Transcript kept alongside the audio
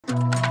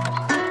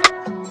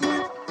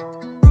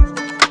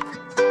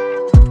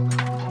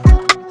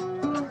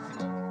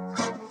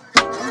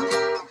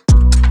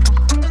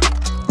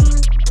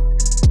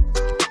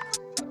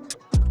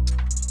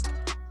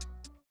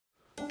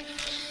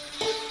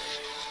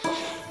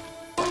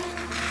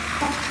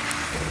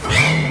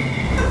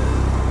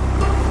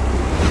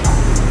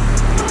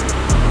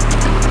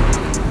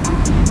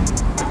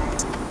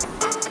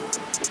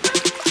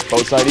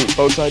Boat side eat,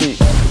 boat side eat.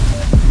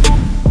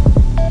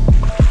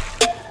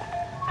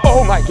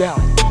 Oh my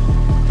God.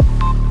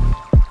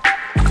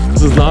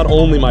 This is not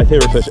only my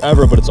favorite fish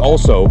ever, but it's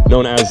also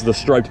known as the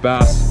striped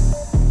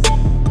bass.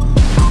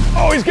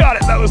 Oh, he's got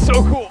it. That was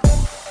so cool.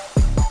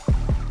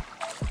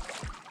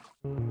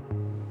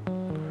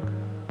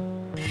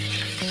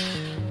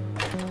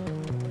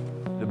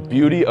 The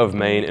beauty of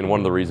Maine, and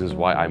one of the reasons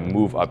why I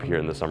move up here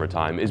in the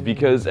summertime, is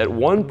because at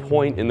one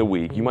point in the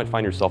week, you might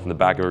find yourself in the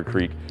back of a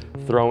creek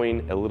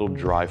throwing a little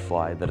dry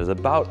fly that is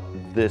about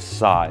this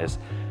size.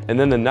 And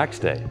then the next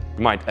day,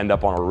 you might end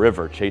up on a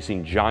river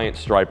chasing giant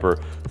striper,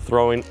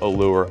 throwing a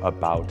lure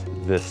about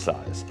this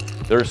size.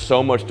 There's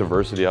so much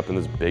diversity up in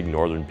this big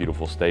northern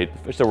beautiful state. The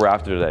fish that we're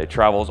after today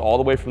travels all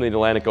the way from the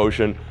Atlantic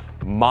Ocean,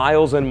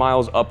 miles and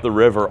miles up the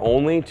river,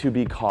 only to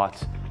be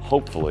caught,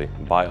 hopefully,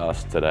 by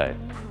us today.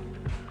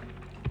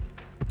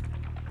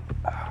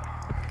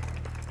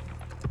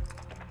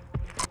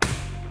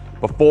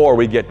 Before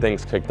we get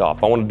things kicked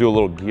off, I want to do a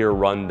little gear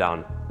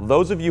rundown.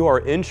 Those of you who are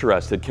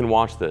interested can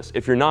watch this.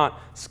 If you're not,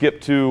 skip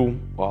to,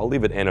 well, I'll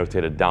leave it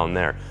annotated down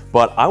there.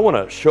 But I want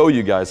to show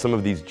you guys some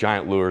of these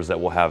giant lures that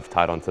we'll have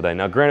tied on today.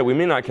 Now, granted, we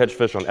may not catch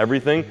fish on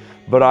everything,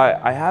 but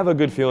I have a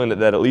good feeling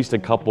that at least a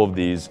couple of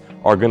these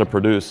are going to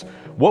produce.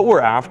 What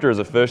we're after is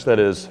a fish that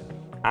is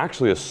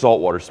actually a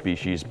saltwater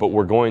species, but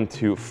we're going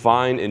to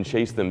find and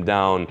chase them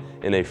down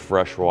in a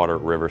freshwater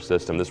river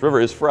system. This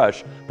river is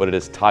fresh, but it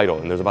is tidal,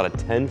 and there's about a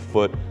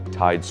 10-foot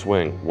tide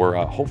swing. We're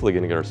hopefully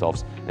going to get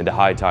ourselves into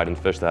high tide and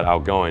fish that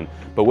outgoing.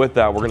 But with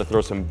that, we're going to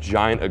throw some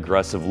giant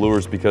aggressive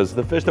lures because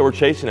the fish that we're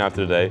chasing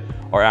after today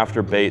are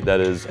after bait that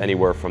is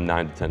anywhere from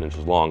 9 to 10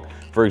 inches long.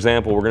 For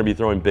example, we're going to be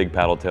throwing big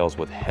paddle tails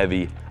with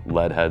heavy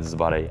lead heads,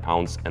 about 1.5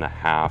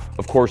 ounces.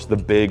 Of course, the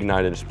big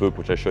 9-inch spook,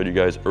 which I showed you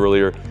guys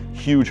earlier,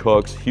 huge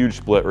hooks, huge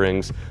split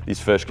rings. These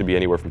fish could be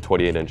anywhere from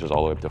 28 inches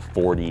all the way up to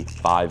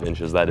 45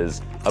 inches. That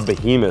is a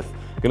behemoth.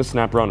 I'm going to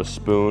snap around a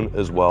spoon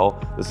as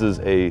well. This is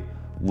a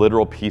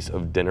literal piece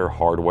of dinner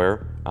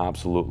hardware,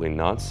 absolutely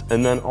nuts.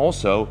 And then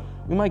also,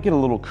 we might get a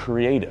little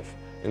creative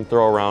and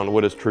throw around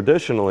what is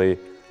traditionally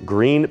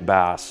green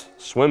bass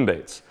swim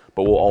baits,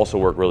 but will also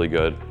work really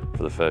good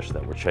for the fish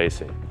that we're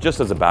chasing. Just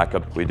as a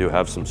backup, we do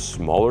have some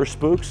smaller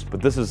spooks,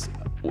 but this is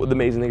the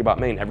amazing thing about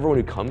Maine. Everyone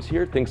who comes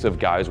here thinks of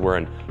guys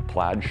wearing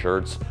plaid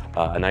shirts,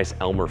 a nice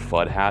Elmer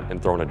Fudd hat,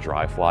 and throwing a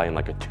dry fly in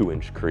like a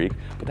 2-inch creek,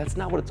 but that's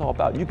not what it's all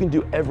about. You can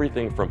do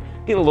everything from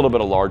getting a little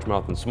bit of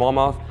largemouth and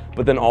smallmouth,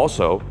 but then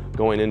also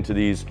going into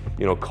these,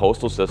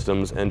 coastal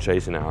systems and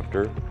chasing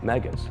after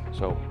megas.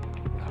 So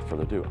without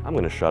further ado, I'm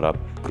gonna shut up,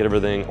 get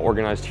everything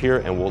organized here,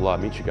 and we'll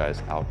meet you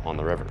guys out on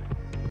the river.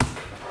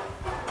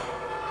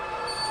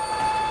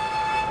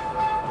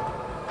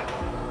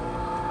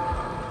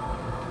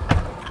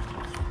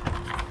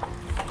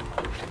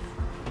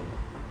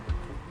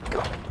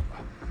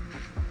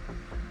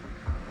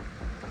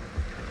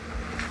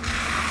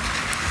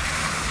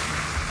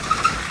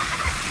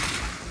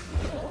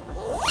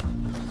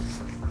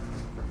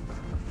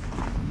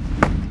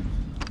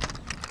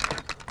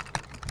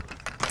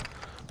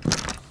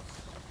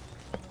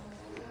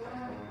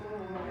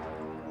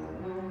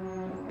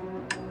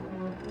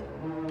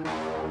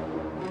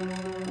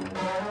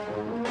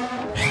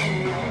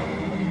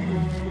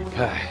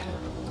 Okay,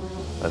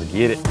 let's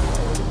get it.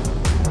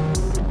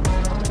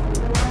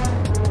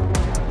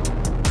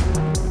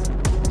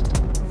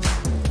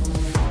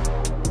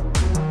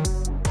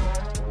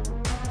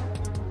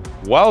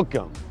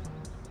 Welcome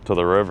to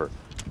the river.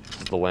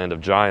 It's the land of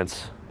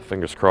giants.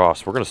 Fingers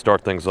crossed. We're gonna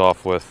start things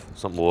off with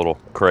something a little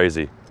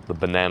crazy. The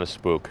banana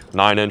spook,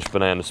 9-inch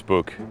banana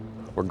spook.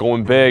 We're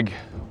going big,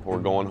 we're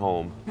going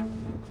home.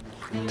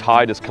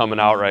 Tide is coming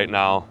out right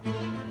now.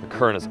 The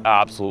current is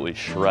absolutely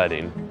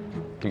shredding.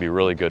 Can be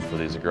really good for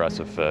these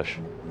aggressive fish.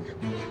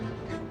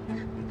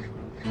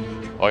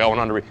 Oh, I got one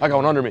under me. I got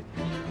one under me.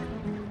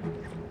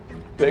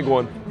 Big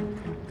one.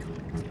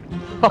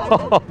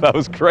 Oh, that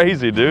was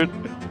crazy, dude.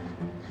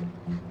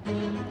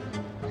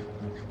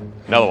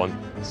 Another one.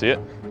 See it?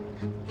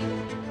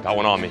 Got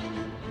one on me.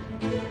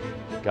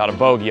 Got a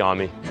bogey on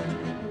me.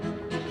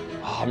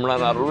 Oh, I'm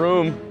running out of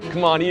room.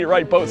 Come on, eat it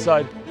right, boat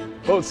side.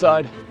 Boat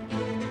side.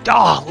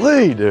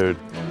 Golly, dude.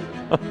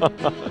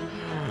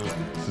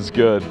 This is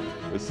good.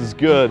 This is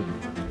good.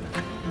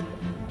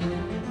 I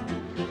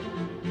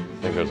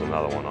think there's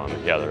another one on it.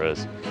 Yeah, there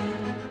is.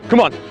 Come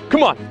on,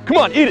 come on, come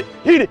on, eat it,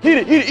 eat it, eat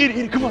it, eat it, eat it,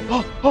 eat it. Come on.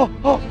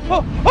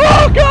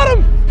 Oh, got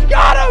him!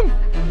 Got him!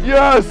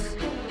 Yes!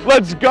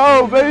 Let's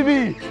go,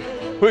 baby!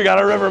 We got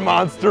a river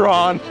monster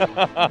on.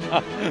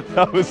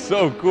 That was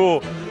so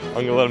cool.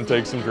 I'm gonna let him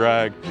take some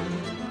drag.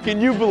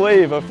 Can you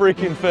believe a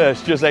freaking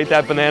fish just ate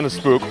that banana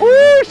spook?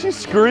 Woo, she's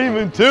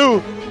screaming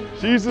too.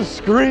 She's a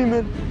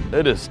screaming.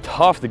 It is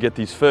tough to get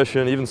these fish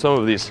in, even some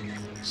of these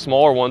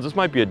smaller ones. This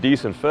might be a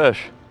decent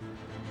fish.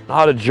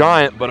 Not a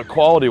giant, but a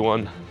quality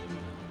one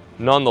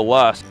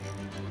nonetheless.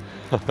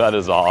 That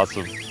is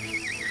awesome.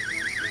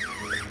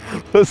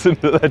 Listen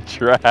to that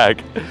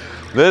drag.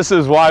 This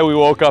is why we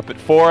woke up at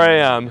 4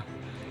 a.m.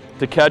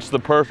 to catch the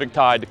perfect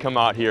tide to come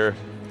out here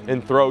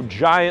and throw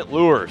giant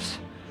lures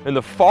in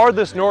the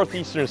farthest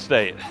northeastern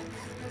state.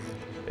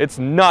 It's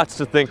nuts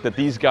to think that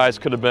these guys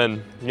could have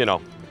been, you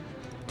know,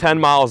 10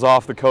 miles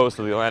off the coast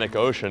of the Atlantic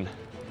Ocean,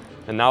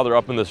 and now they're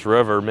up in this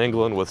river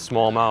mingling with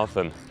smallmouth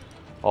and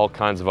all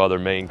kinds of other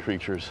Maine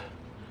creatures.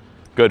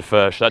 Good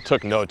fish. That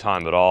took no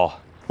time at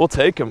all. We'll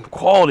take them.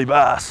 Quality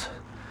bass.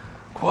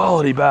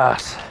 Quality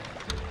bass.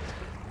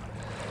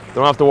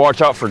 Don't have to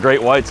watch out for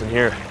great whites in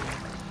here.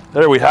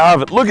 There we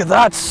have it. Look at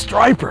that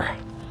striper.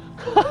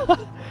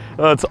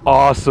 That's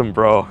awesome,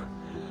 bro.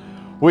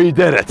 We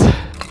did it.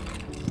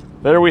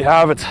 There we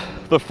have it.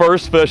 The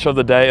first fish of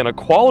the day, and a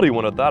quality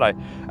one at that. I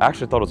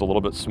actually thought it was a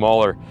little bit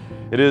smaller.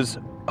 It is,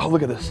 oh,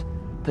 look at this.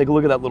 Take a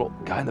look at that little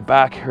guy in the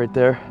back right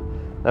there.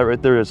 That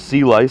right there is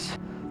sea lice.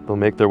 They'll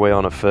make their way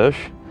on a fish,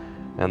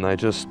 and they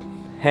just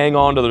hang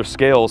on to their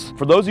scales.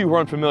 For those of you who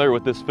aren't familiar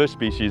with this fish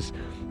species,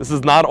 this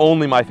is not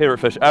only my favorite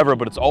fish ever,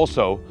 but it's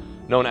also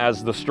known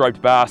as the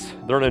striped bass.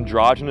 They're an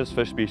androgynous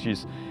fish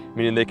species,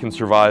 meaning they can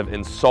survive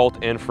in salt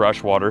and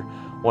fresh water.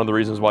 One of the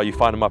reasons why you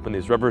find them up in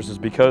these rivers is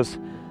because,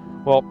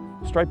 well,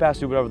 striped bass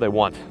do whatever they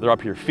want. They're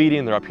up here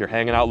feeding, they're up here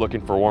hanging out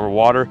looking for warmer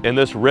water, and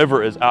this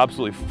river is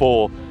absolutely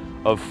full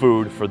of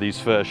food for these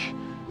fish.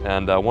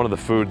 And one of the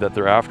food that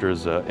they're after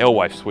is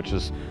alewives, which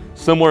is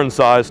similar in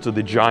size to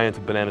the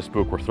giant banana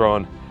spook we're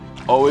throwing.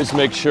 Always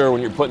make sure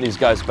when you're putting these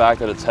guys back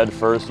that it's head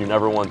first. You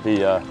never want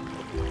the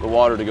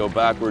water to go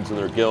backwards in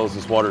their gills.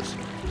 This water's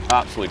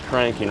absolutely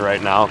cranking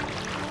right now.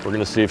 We're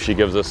gonna see if she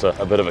gives us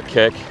a bit of a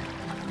kick,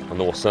 and then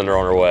we'll send her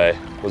on her way.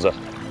 It was a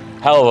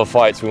hell of a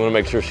fight, so we wanna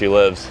make sure she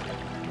lives.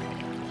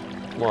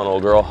 Come on,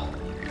 old girl.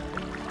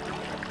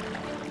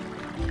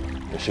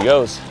 There she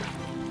goes.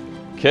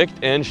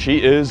 Kicked, and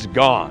she is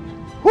gone.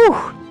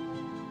 Whew.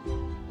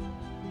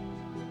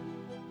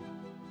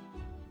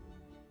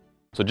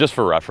 So just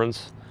for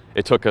reference,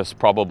 it took us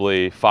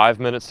probably 5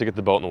 minutes to get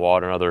the boat in the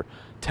water, another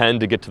 10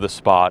 to get to the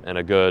spot, and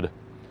a good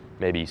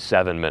maybe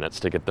 7 minutes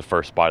to get the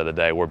first bite of the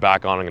day. We're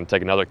back on, I'm gonna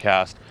take another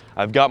cast.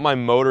 I've got my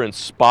motor in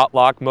spot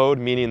lock mode,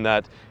 meaning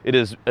that it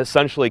is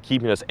essentially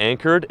keeping us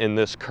anchored in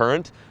this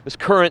current. This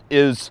current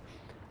is,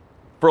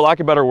 for lack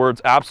of better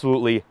words,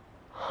 absolutely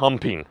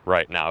humping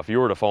right now. If you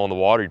were to fall in the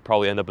water, you'd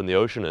probably end up in the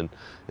ocean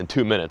in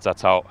 2 minutes.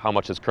 That's how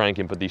much it's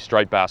cranking. But these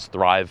striped bass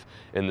thrive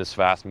in this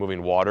fast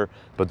moving water.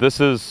 But this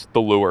is the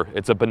lure.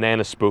 It's a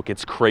banana spook.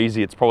 It's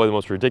crazy. It's probably the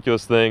most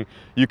ridiculous thing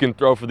you can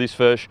throw for these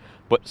fish.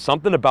 But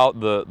something about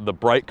the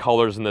bright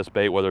colors in this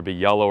bait, whether it be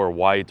yellow or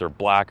white or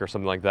black or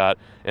something like that,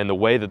 and the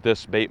way that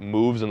this bait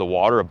moves in the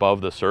water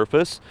above the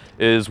surface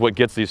is what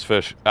gets these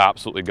fish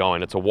absolutely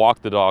going. It's a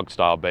walk the dog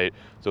style bait.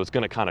 So it's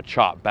gonna kind of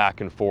chop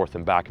back and forth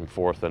and back and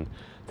forth. And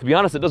to be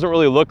honest, it doesn't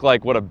really look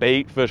like what a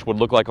bait fish would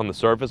look like on the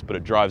surface, but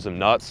it drives them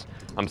nuts.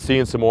 I'm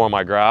seeing some more on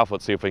my graph.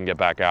 Let's see if we can get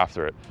back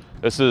after it.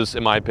 This is,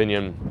 in my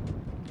opinion,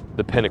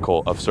 the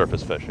pinnacle of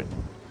surface fishing.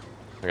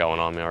 I got one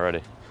on me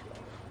already.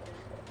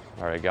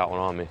 All right, got one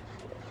on me.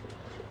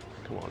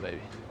 Come on,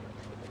 baby.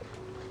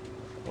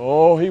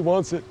 Oh, he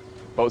wants it.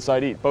 Boat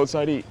side eat, boat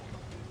side eat.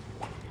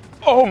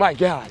 Oh my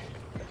God.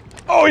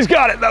 Oh, he's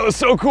got it. That was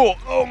so cool.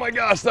 Oh my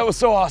gosh, that was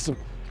so awesome.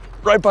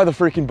 Right by the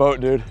freaking boat,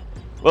 dude.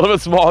 A little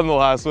bit smaller than the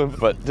last one,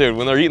 but dude,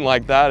 when they're eating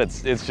like that,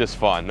 it's just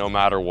fun, no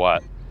matter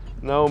what.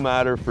 No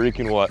matter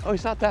freaking what. Oh,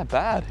 he's not that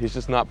bad. He's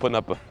just not putting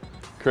up a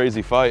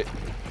crazy fight.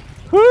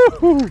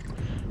 Woo-hoo!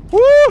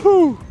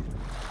 Woo-hoo!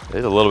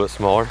 He's a little bit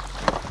smaller.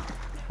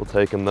 We'll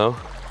take him though.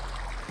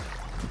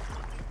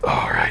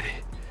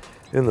 Alrighty,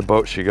 in the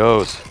boat she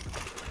goes.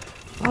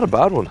 Not a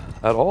bad one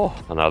at all.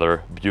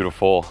 Another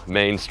beautiful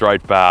Maine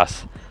striped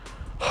bass.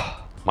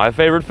 My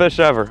favorite fish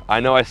ever. I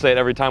know I say it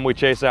every time we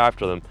chase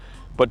after them.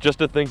 But just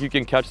to think you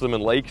can catch them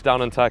in lakes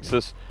down in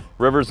Texas,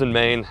 rivers in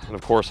Maine, and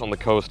of course on the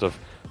coast of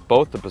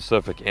both the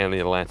Pacific and the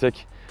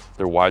Atlantic.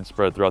 They're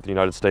widespread throughout the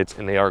United States,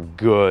 and they are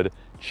good,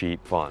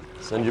 cheap fun.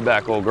 Send you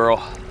back, old girl.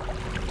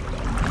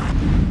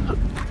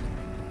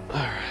 All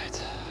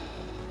right.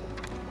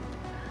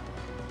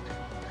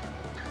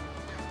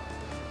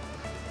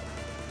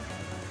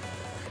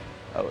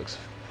 That looks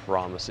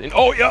promising.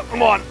 Oh yeah,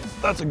 come on.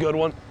 That's a good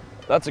one.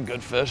 That's a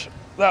good fish.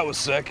 That was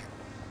sick.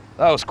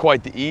 That was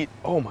quite the eat.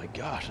 Oh my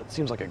gosh, that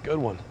seems like a good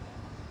one.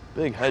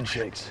 Big head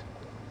shakes.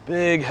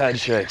 Big head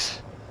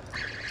shakes.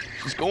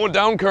 She's going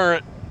down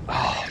current.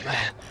 Oh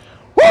man.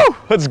 Woo!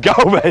 Let's go,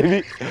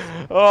 baby.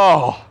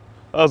 Oh,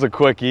 that was a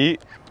quick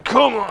eat.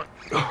 Come on.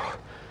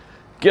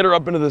 Get her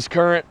up into this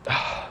current.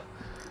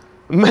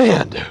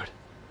 Man,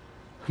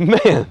 dude.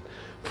 Man,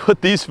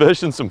 put these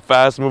fish in some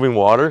fast moving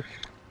water.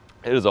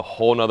 It is a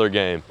whole nother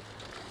game.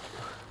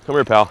 Come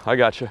here, pal. I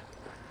got you.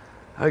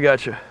 I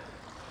got you.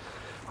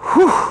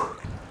 Whew.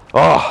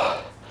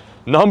 Oh,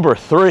 number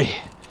 3.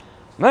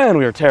 Man,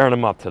 we are tearing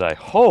them up today.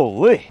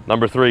 Holy.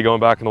 Number 3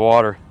 going back in the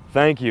water.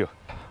 Thank you.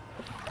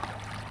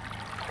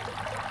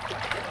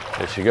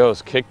 There she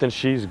goes, kicked and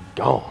she's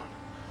gone.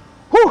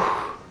 Whew.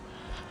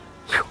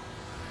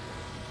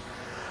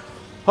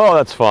 Oh,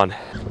 that's fun.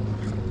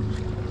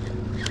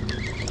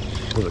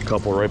 There's a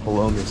couple right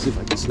below me. Let's see if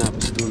I can snap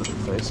a spoon at her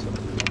face.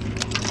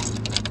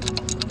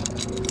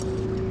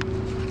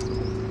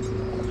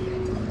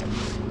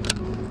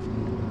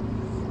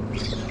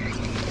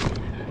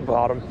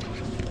 bottom.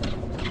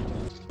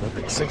 That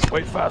thing sinks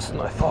way faster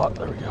than I thought.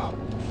 There we go.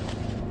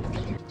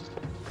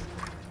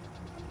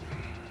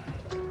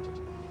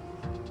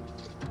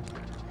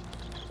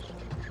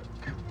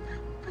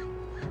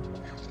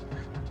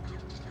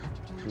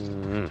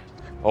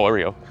 Oh, there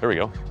we go. There we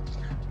go.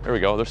 There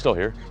we go. They're still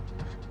here.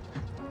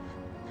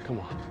 Come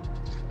on.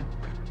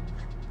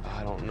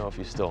 I don't know if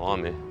he's still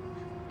on me.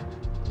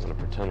 I'm gonna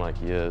pretend like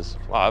he is.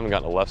 Wow, I haven't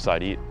gotten a left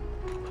side eat.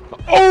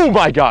 Oh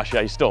my gosh,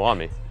 yeah, he's still on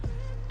me.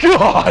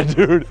 God,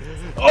 dude.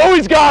 Oh,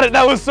 he's got it.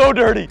 That was so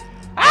dirty.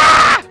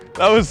 Ah!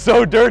 That was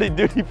so dirty,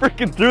 dude. He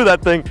freaking threw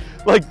that thing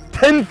like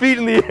 10 feet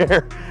in the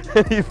air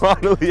and he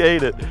finally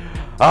ate it.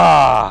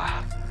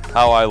 Ah,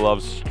 how I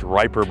love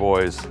striper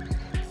boys.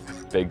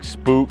 Big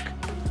spook,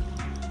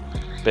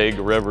 big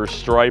river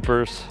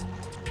stripers.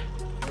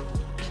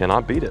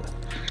 Cannot beat it.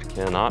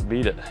 Cannot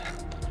beat it.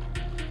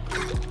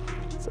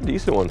 It's a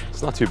decent one.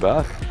 It's not too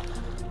bad.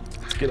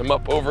 Let's get him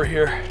up over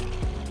here.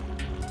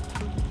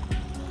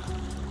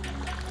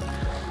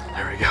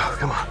 There we go.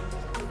 Come on.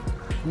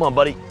 Come on,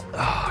 buddy.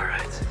 Oh, all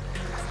right.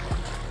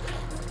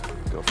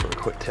 Go for a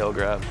quick tail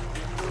grab.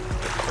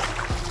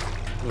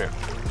 Come here.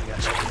 I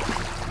got you.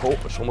 Oh,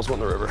 it almost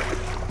went in the river.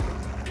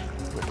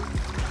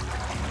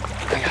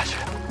 I got you.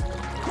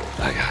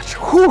 I got you.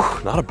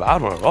 Whew, not a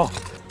bad one at all.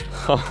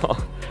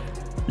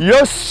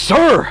 Yes,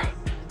 sir.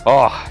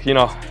 Oh, you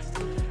know,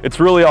 it's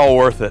really all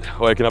worth it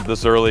waking up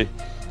this early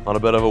on a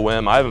bit of a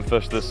whim. I haven't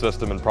fished this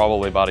system in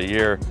probably about a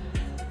year.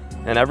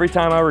 And every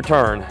time I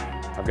return,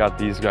 I've got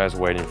these guys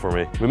waiting for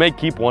me. We may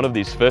keep one of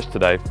these fish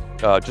today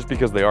just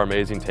because they are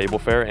amazing table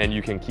fare, and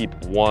you can keep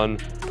one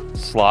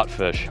slot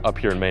fish up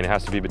here in Maine. It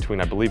has to be between,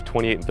 I believe,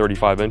 28 and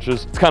 35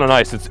 inches. It's kind of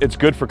nice. It's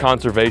good for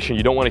conservation.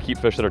 You don't want to keep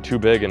fish that are too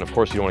big, and of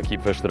course you don't want to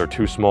keep fish that are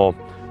too small.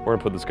 We're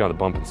gonna put this guy on the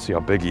bump and see how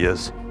big he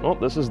is. Well,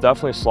 this is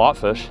definitely a slot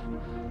fish.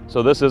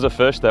 So this is a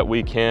fish that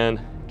we can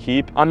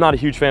keep. I'm not a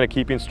huge fan of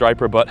keeping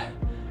striper, but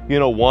you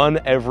know, one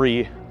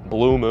every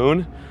blue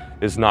moon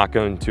is not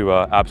going to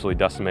absolutely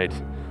decimate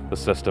the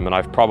system. And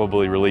I've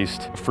probably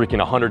released freaking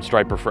 100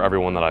 striper for every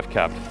one that I've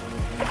kept.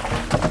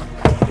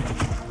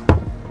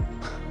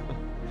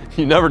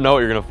 You never know what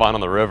you're gonna find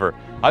on the river.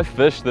 I've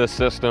fished this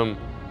system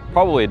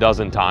probably a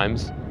dozen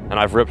times, and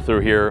I've ripped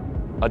through here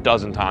a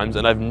dozen times,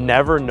 and I've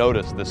never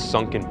noticed this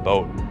sunken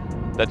boat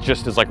that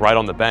just is like right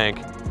on the bank.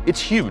 It's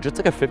huge. It's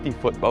like a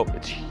 50-foot boat.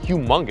 It's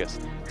humongous.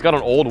 It's got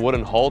an old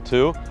wooden hull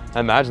too. I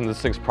imagine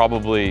this thing's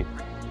probably,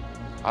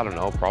 I don't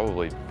know,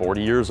 probably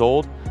 40 years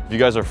old. If you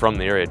guys are from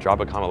the area, drop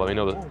a comment, let me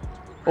know that.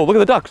 Oh, look at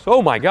the ducks.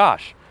 Oh my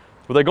gosh.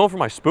 Were they going for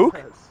my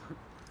spook?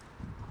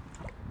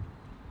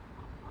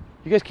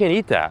 You guys can't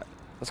eat that.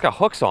 That's got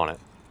hooks on it.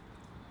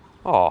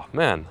 Oh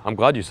man, I'm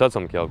glad you said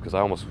something, Caleb, because I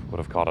almost would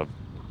have caught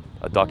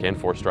a duck and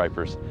 4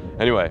 stripers.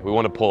 Anyway, we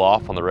want to pull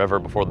off on the river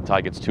before the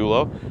tide gets too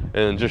low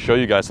and just show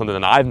you guys something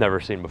that I've never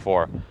seen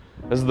before.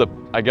 This is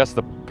I guess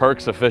the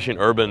perks of fishing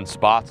urban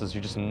spots is you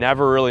just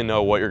never really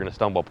know what you're going to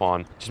stumble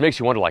upon. It just makes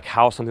you wonder like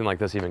how something like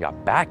this even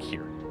got back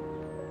here.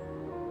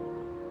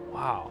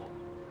 Wow.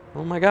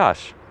 Oh my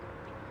gosh.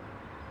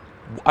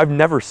 I've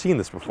never seen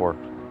this before.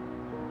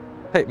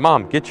 Hey,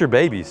 Mom, get your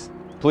babies.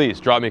 Please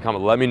drop me a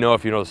comment. Let me know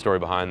if you know the story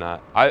behind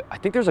that. I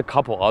think there's a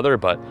couple other,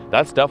 but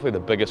that's definitely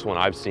the biggest one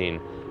I've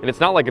seen. And it's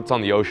not like it's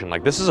on the ocean.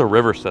 Like this is a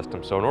river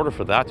system. So in order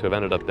for that to have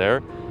ended up there,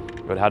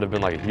 it would have had to have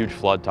been like a huge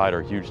flood tide or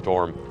a huge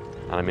storm.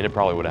 And I mean, it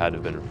probably would have had to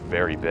have been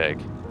very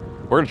big.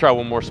 We're gonna try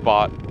one more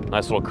spot.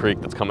 Nice little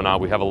creek that's coming out.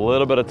 We have a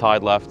little bit of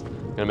tide left.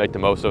 Gonna make the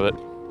most of it.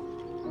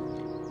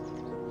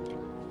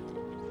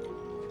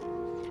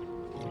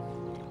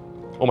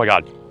 Oh my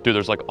God, dude,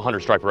 there's like 100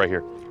 striper right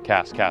here.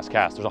 Cast, cast,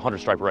 cast. There's 100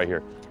 striper right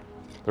here.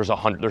 There's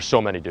 100, there's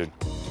so many, dude.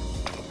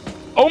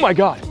 Oh my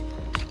God.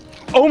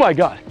 Oh my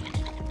God.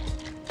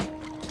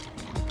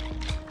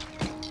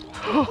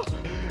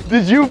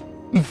 Did you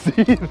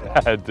see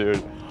that,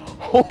 dude?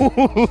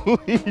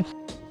 Holy shit.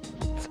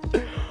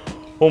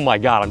 Oh my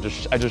God, I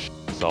just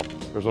shit myself.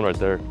 There's one right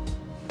there.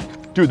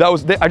 Dude, that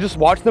was, I just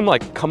watched them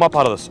like come up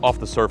out of off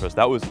the surface.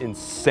 That was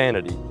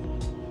insanity.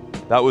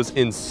 That was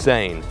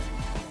insane.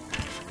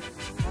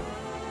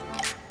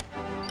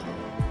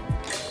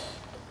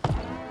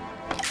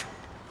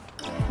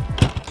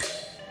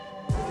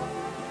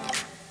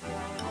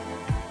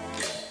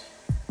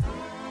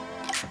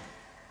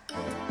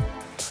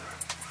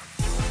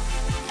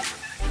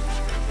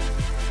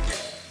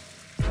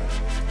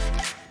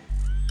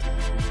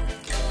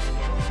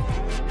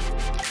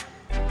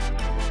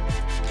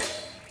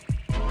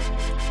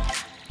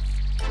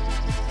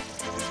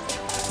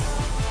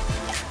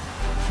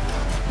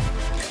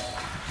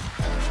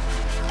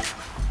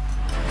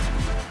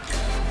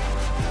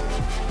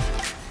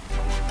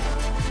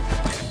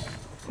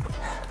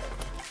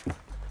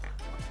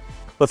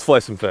 Let's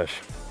flay some fish.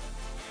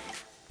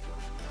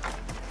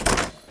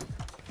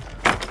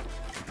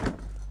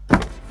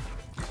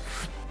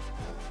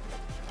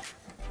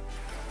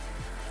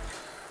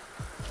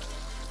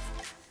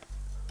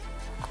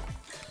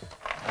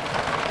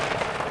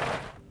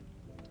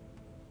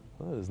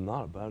 That is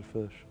not a bad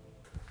fish.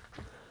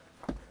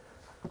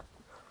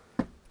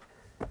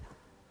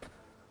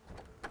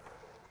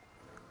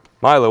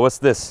 Milo, what's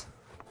this?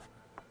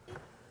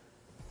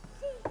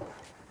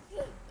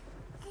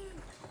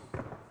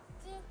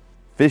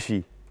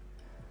 Fishy.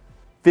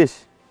 Fish.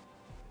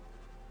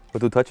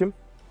 Want to touch him?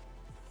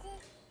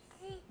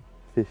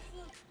 Fish.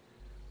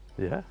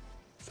 Yeah,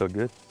 so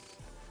good.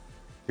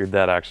 Your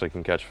dad actually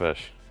can catch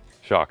fish.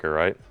 Shocker,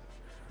 right?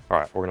 All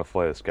right, we're gonna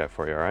fillet this guy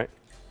for you, all right?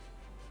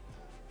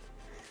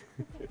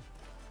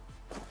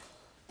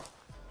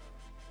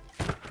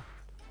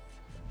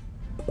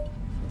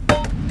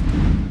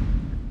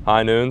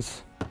 High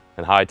noons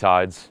and high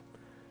tides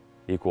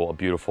equal a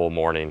beautiful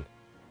morning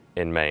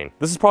in Maine.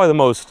 This is probably the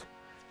most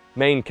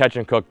Maine catch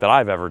and cook that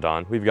I've ever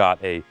done. We've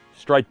got a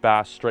striped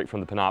bass straight from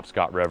the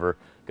Penobscot River.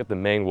 Got the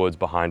Maine woods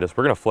behind us.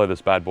 We're gonna fillet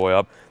this bad boy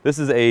up. This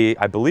is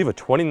I believe a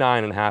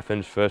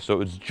 29.5-inch fish,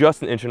 so it's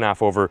just an inch and a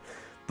half over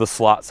the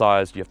slot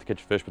size. You have to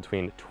catch fish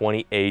between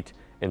 28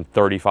 and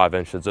 35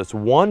 inches. It's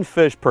one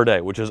fish per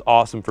day, which is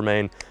awesome for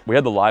Maine. We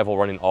had the live well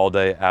running all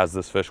day as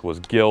this fish was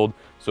gilled,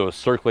 so it was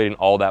circulating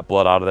all that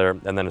blood out of there.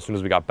 And then as soon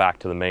as we got back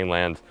to the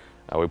mainland,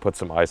 we put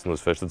some ice on this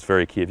fish. That's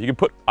very key. If you can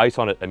put ice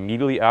on it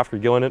immediately after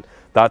gilling it,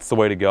 that's the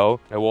way to go.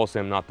 I will say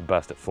I'm not the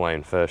best at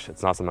filleting fish.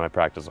 It's not something I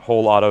practice a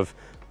whole lot of,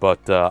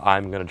 but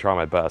I'm gonna try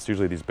my best.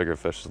 Usually these bigger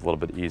fish is a little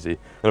bit easy.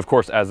 And of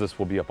course, as this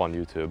will be up on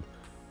YouTube,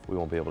 we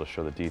won't be able to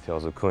show the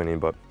details of cleaning,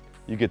 but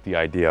you get the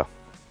idea.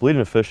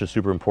 Bleeding a fish is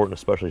super important,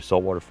 especially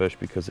saltwater fish,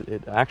 because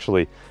it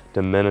actually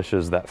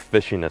diminishes that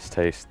fishiness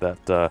taste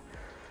that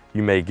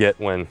you may get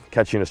when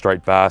catching a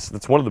striped bass.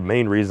 That's one of the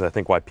main reasons I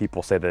think why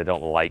people say they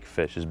don't like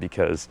fish, is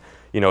because,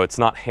 you know, it's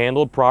not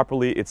handled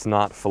properly, it's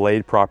not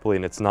filleted properly,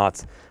 and it's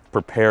not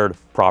prepared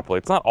properly.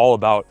 It's not all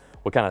about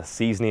what kind of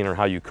seasoning or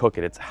how you cook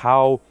it. It's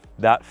how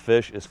that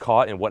fish is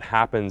caught and what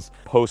happens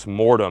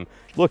post-mortem.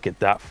 Look at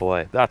that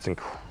fillet. That's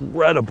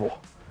incredible.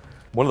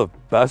 One of the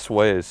best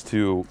ways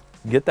to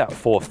get that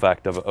full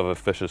effect of a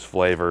fish's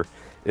flavor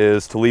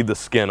is to leave the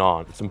skin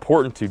on. It's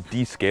important to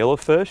descale a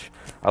fish.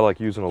 I like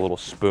using a little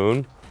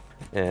spoon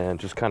and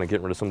just kind of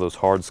getting rid of some of those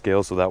hard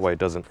scales so that way it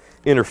doesn't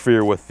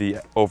interfere with the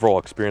overall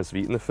experience of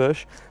eating the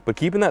fish. But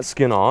keeping that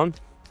skin on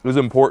is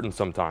important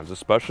sometimes,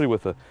 especially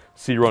with a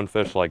sea run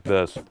fish like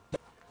this.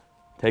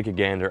 Take a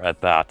gander at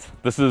that.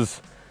 This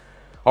is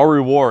our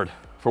reward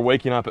for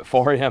waking up at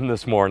 4 a.m.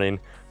 this morning,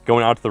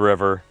 going out to the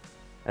river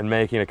and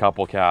making a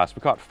couple casts.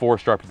 We caught 4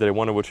 striped today,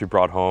 one of which we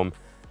brought home,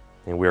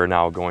 and we are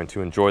now going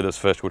to enjoy this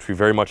fish, which we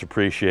very much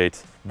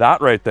appreciate. That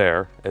right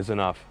there is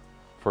enough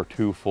for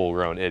 2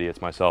 full-grown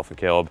idiots, myself and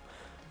Caleb.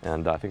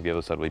 And I think the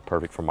other side will be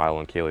perfect for Milo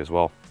and Kaylee as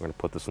well. We're gonna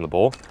put this in the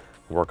bowl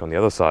and work on the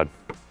other side.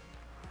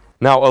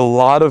 Now, a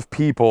lot of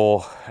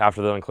people,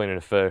 after they're done cleaning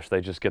a fish,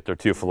 they just get their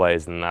 2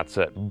 fillets and that's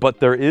it. But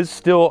there is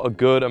still a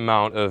good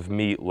amount of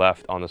meat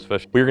left on this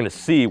fish. We're gonna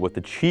see what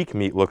the cheek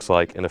meat looks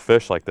like in a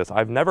fish like this.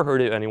 I've never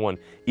heard of anyone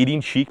eating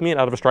cheek meat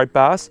out of a striped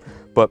bass,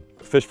 but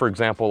fish, for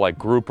example, like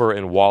grouper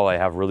and walleye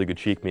have really good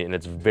cheek meat, and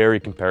it's very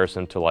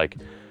comparison to, like,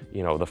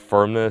 you know, the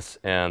firmness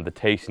and the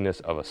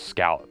tastiness of a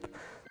scallop.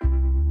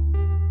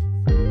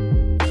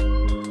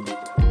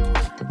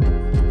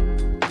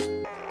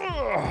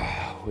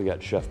 We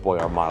got Chef Boy,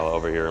 our Milo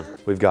over here.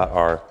 We've got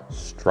our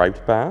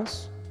striped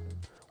bass.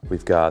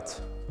 We've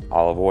got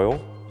olive oil,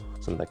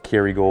 some of that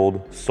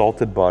Kerrygold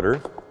salted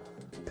butter,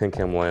 pink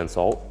Himalayan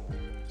salt,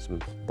 some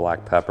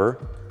black pepper,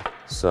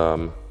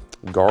 some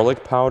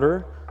garlic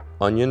powder,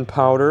 onion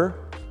powder,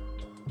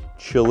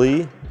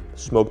 chili,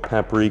 smoked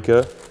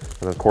paprika,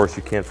 and of course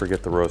you can't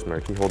forget the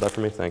rosemary. Can you hold that for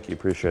me? Thank you,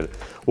 appreciate it.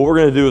 What we're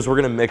gonna do is we're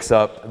gonna mix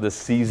up the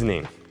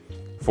seasoning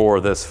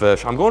for this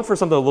fish. I'm going for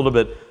something a little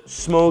bit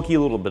smoky,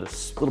 a little bit of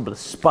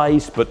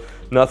spice, but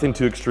nothing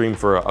too extreme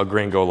for a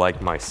gringo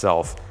like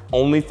myself.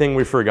 Only thing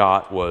we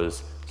forgot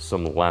was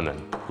some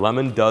lemon.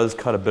 Lemon does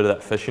cut a bit of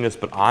that fishiness,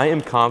 but I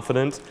am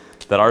confident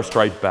that our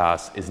striped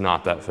bass is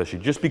not that fishy,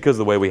 just because of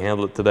the way we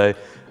handled it today.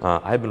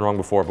 I have been wrong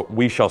before, but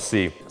we shall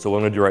see. So what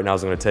I'm gonna do right now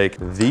is I'm gonna take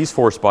these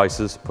 4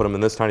 spices, put them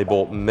in this tiny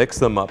bowl, mix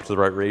them up to the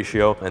right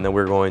ratio, and then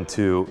we're going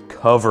to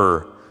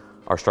cover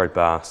our striped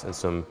bass in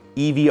some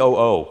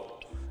EVOO,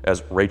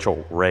 as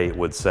Rachel Ray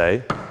would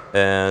say.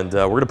 And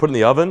we're gonna put it in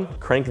the oven,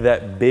 crank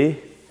that B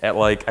at,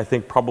 like, I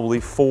think probably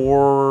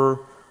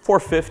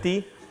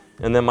 450,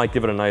 and then might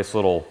give it a nice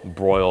little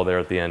broil there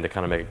at the end to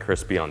kind of make it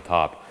crispy on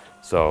top.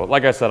 So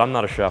like I said, I'm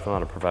not a chef, I'm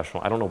not a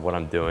professional. I don't know what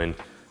I'm doing,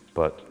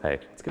 but hey,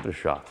 let's give it a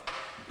shot.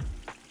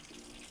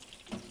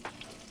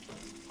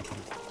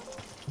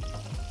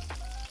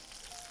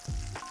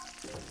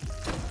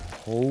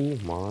 Oh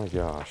my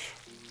gosh.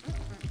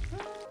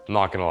 I'm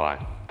not gonna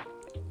lie.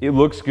 It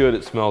looks good,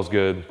 it smells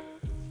good.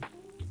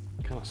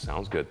 Kind of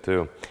sounds good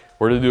too.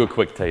 We're gonna do a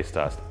quick taste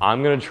test.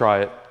 I'm gonna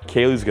try it,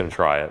 Kaylee's gonna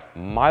try it,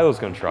 Milo's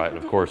gonna try it, and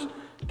of course,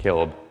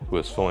 Caleb, who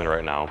is filling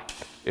right now,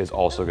 is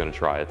also gonna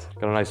try it.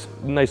 Got a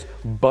nice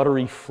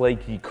buttery,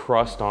 flaky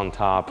crust on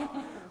top,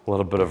 a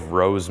little bit of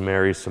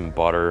rosemary, some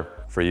butter.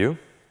 For you?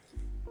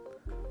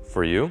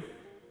 For you?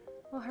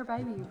 Well, her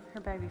baby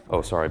fork.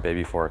 Oh, sorry,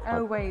 baby fork.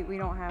 Oh wait, we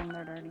don't have them,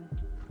 they're dirty.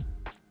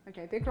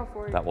 Okay, big girl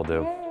fork. That will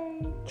do.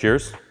 Yay.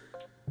 Cheers.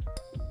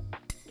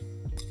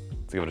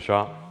 Let's give it a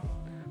shot.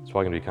 Let's It's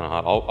probably gonna be kind of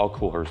hot. I'll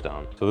cool hers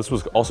down. So this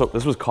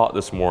was caught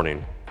this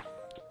morning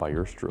by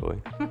yours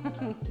truly.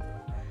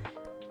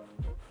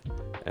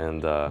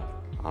 And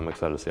I'm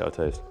excited to see how it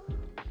tastes.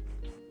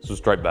 This is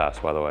striped bass,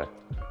 by the way.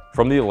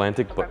 From the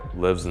Atlantic, Okay. but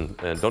lives in,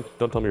 and don't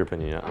tell me your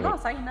opinion yet. I'm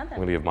not saying nothing. I'm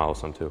gonna give Milo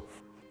some too.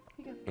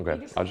 Okay,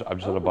 I've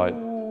just had a bite.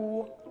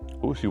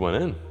 Ooh, she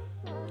went in.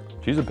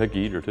 She's a picky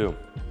eater too.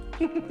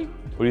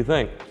 What do you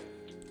think?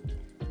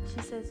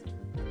 She says,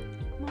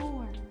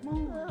 more.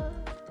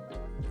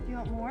 You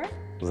want more?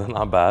 Is that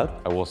not bad?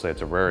 I will say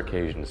it's a rare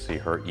occasion to see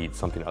her eat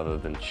something other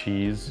than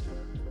cheese,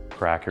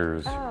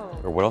 crackers,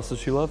 or what else does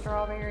she love?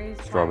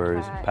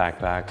 Strawberries, pack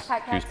packs,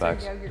 juice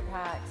packs. Yogurt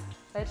packs,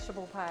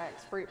 vegetable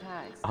packs, fruit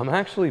packs. I'm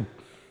actually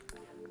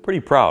pretty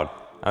proud.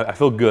 I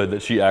feel good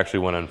that she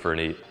actually went in for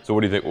an eat. So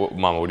what do you think,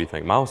 Mama, what do you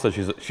think? Milo said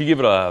she gave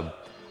it a,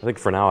 I think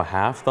for now, a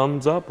half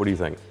thumbs up. What do you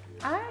think?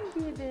 I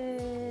give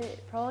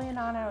it probably a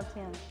 9 out of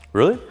 10.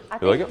 Really? I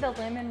You like think it? the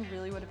lemon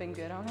really would have been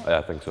good on it. Yeah,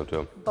 I think so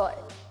too.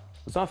 But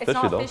It's not fishy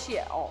it's not though. fishy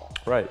at all.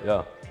 Right,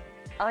 yeah.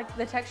 I like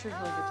the texture's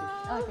really good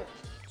too. I like it.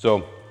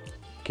 So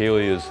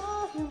Kaylee is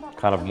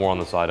kind of more on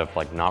the side of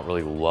like not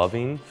really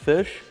loving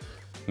fish,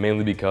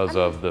 mainly because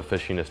of the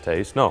fishiness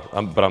taste. No,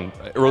 but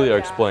earlier I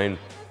explained.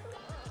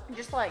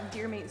 Just like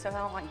deer meat and stuff, I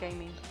don't like game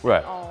meat Right.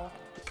 at all.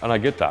 And I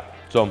get that.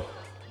 So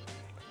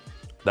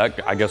that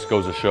I guess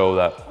goes to show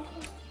that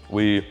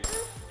we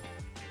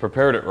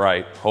prepared it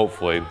right,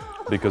 hopefully,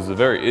 because it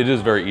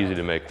is very easy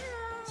to make.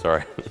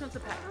 Sorry. It's a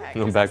backpack.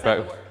 No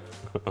backpack.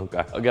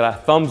 Okay. I got a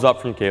thumbs up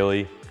from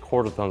Kaylee,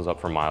 quarter thumbs up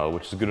from Milo,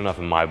 which is good enough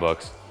in my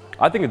books.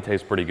 I think it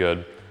tastes pretty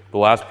good. The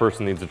last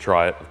person needs to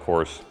try it, of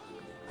course,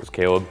 is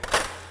Caleb.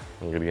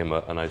 I'm gonna give him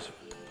a nice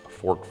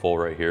forkful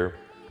right here.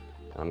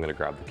 I'm gonna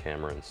grab the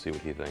camera and see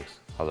what he thinks.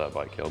 How's that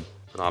bite, Caleb?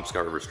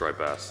 Penobscot River striped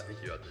bass. I think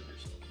you outdid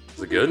yourself.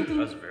 Is it good?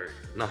 That's very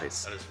good.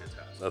 Nice. That is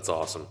fantastic. That's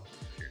awesome.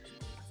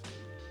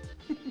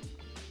 Cheers.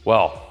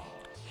 Well,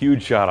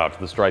 huge shout out to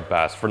the striped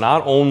bass for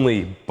not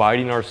only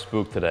biting our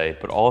spook today,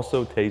 but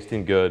also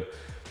tasting good.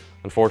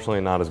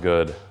 Unfortunately, not as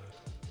good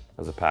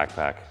as a pack.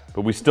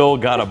 But we still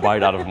got a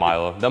bite out of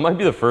Milo. That might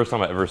be the first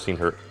time I've ever seen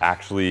her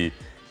actually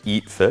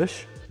eat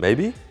fish,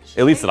 maybe?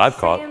 At least that I've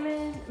caught.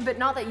 Salmon, but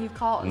not that you've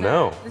caught.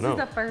 No, This no. is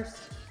the first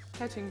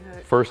catching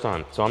hook. First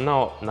time. So I'm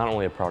now not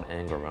only a proud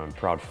angler, but I'm a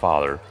proud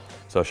father.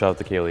 So shout out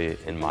to Kaylee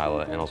and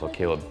Mila and also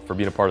Caleb for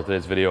being a part of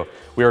today's video.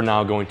 We are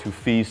now going to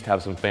feast,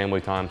 have some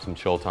family time, some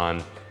chill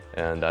time.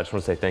 And I just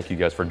want to say thank you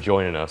guys for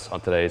joining us on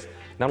today's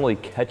not only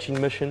catching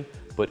mission,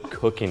 but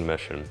cooking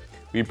mission.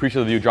 We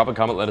appreciate the view. Drop a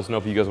comment, let us know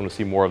if you guys want to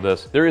see more of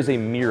this. There is a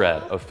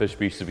myriad of fish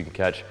species we can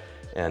catch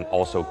and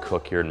also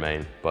cook here in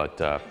Maine. But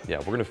yeah,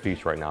 we're gonna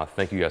feast right now.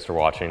 Thank you guys for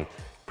watching.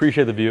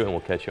 Appreciate the view and we'll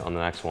catch you on the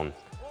next one.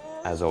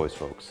 As always,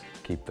 folks,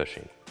 keep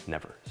fishing,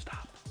 never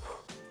stop.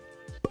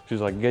 She's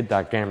like, get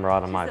that camera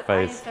out of my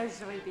face. I am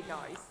so sleepy,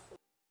 guys.